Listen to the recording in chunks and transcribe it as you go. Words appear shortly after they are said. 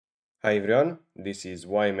Hi everyone, this is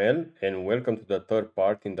YML and welcome to the third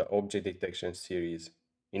part in the object detection series.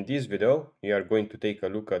 In this video, we are going to take a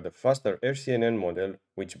look at the faster rcnn model,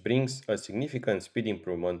 which brings a significant speed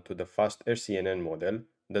improvement to the fast rcnn model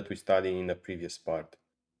that we studied in the previous part.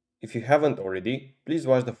 If you haven't already, please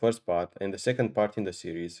watch the first part and the second part in the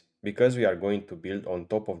series, because we are going to build on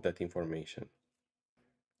top of that information.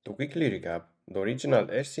 To quickly recap, the original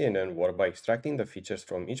rcnn worked by extracting the features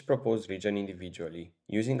from each proposed region individually,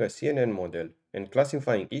 using a CNN model, and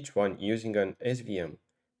classifying each one using an SVM,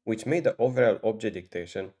 which made the overall object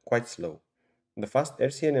detection quite slow. The fast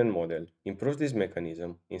rcnn model improves this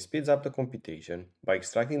mechanism and speeds up the computation by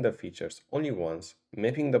extracting the features only once,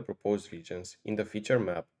 mapping the proposed regions in the feature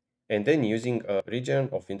map, and then using a region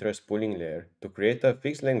of interest pooling layer to create a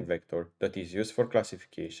fixed length vector that is used for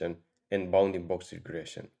classification and bounding box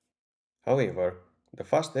regression. However, the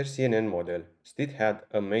fast rcnn model still had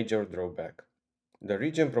a major drawback: the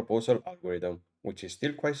region proposal algorithm, which is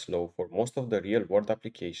still quite slow for most of the real-world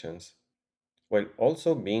applications, while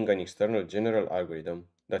also being an external general algorithm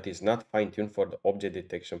that is not fine-tuned for the object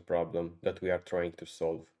detection problem that we are trying to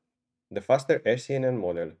solve. The faster rcnn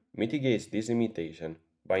model mitigates this limitation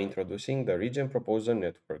by introducing the region proposal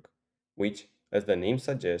network, which, as the name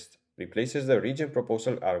suggests, replaces the region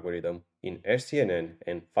proposal algorithm in rcnn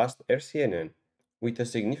and fast rcnn with a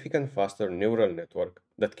significant faster neural network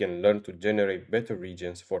that can learn to generate better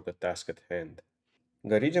regions for the task at hand.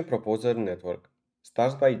 The region proposal network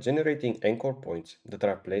starts by generating anchor points that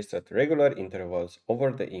are placed at regular intervals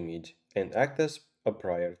over the image and act as a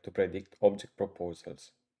prior to predict object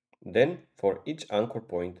proposals. Then, for each anchor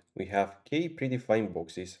point, we have k predefined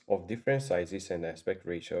boxes of different sizes and aspect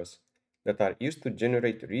ratios that are used to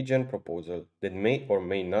generate region proposal that may or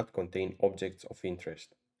may not contain objects of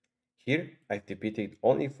interest. Here, I've depicted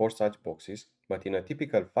only 4 such boxes, but in a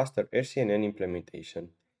typical faster rcnn implementation,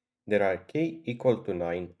 there are k equal to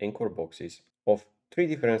 9 anchor boxes of 3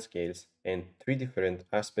 different scales and 3 different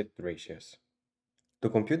aspect ratios. To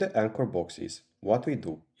compute the anchor boxes, what we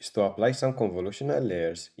do is to apply some convolutional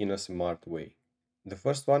layers in a smart way. The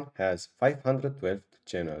first one has 512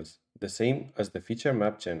 channels, the same as the feature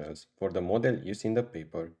map channels for the model used in the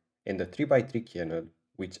paper, and the 3x3 kernel,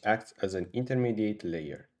 which acts as an intermediate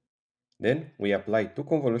layer. Then we apply 2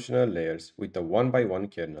 convolutional layers with a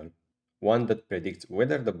 1x1 kernel, one that predicts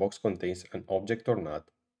whether the box contains an object or not,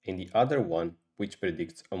 and the other one which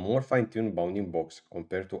predicts a more fine-tuned bounding box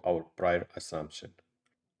compared to our prior assumption.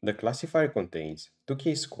 The classifier contains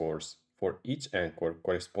 2k scores for each anchor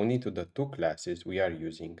corresponding to the two classes we are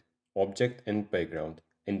using, object and background,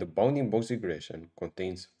 and the bounding box regression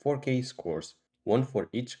contains 4k scores, one for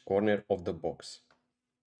each corner of the box.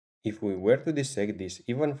 If we were to dissect this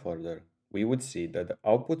even further, we would see that the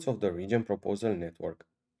outputs of the region proposal network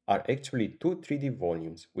are actually two 3D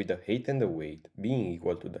volumes with the height and the weight being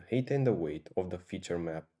equal to the height and the weight of the feature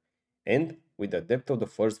map, and with the depth of the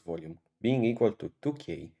first volume being equal to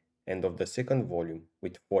 2k and of the second volume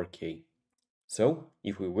with 4k. So,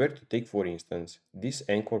 if we were to take for instance this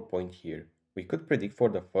anchor point here, we could predict for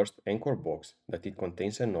the first anchor box that it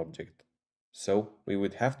contains an object. So, we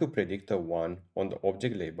would have to predict a 1 on the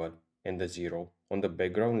object label and a 0 on the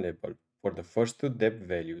background label for the first two depth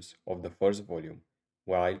values of the first volume,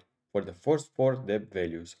 while for the first four depth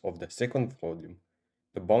values of the second volume,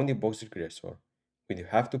 the bounding box regressor we'd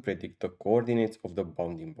have to predict the coordinates of the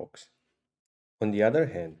bounding box. On the other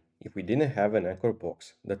hand, if we didn't have an anchor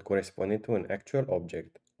box that corresponded to an actual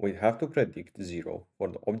object, we'd have to predict 0 for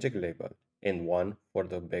the object label and 1 for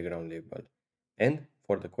the background label. And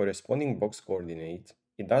for the corresponding box coordinates,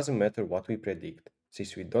 it doesn't matter what we predict,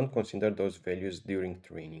 since we don't consider those values during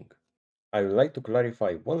training. I would like to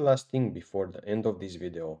clarify one last thing before the end of this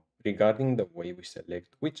video regarding the way we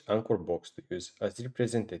select which anchor box to use as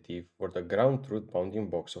representative for the ground truth bounding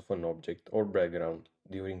box of an object or background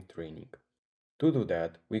during training. To do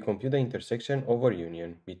that, we compute the intersection over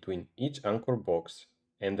union between each anchor box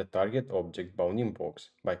and the target object bounding box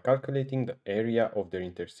by calculating the area of their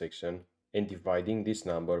intersection and dividing this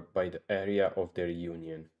number by the area of their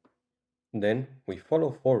union. Then we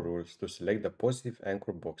follow 4 rules to select the positive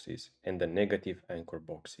anchor boxes and the negative anchor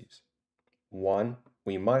boxes. 1.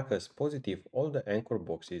 We mark as positive all the anchor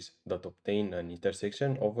boxes that obtain an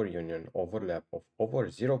intersection over union overlap of over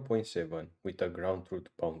 0.7 with a ground truth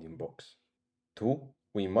bounding box. 2.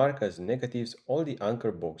 We mark as negatives all the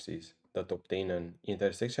anchor boxes that obtain an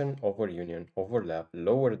intersection over union overlap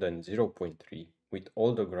lower than 0.3 with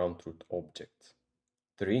all the ground truth objects.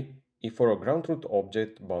 3. If for a ground truth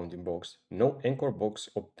object bounding box, no anchor box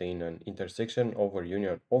obtain an intersection over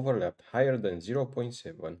union overlap higher than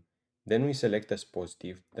 0.7, then we select as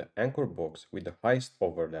positive the anchor box with the highest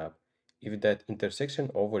overlap if that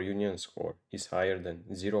intersection over union score is higher than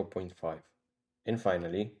 0.5. And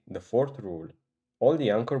finally, the fourth rule, all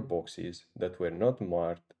the anchor boxes that were not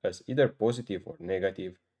marked as either positive or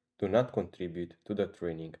negative do not contribute to the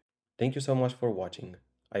training. Thank you so much for watching.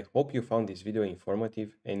 I hope you found this video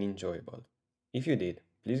informative and enjoyable. If you did,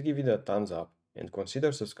 please give it a thumbs up and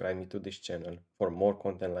consider subscribing to this channel for more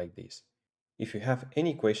content like this. If you have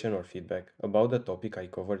any question or feedback about the topic I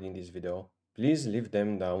covered in this video, please leave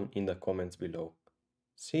them down in the comments below.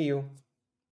 See you!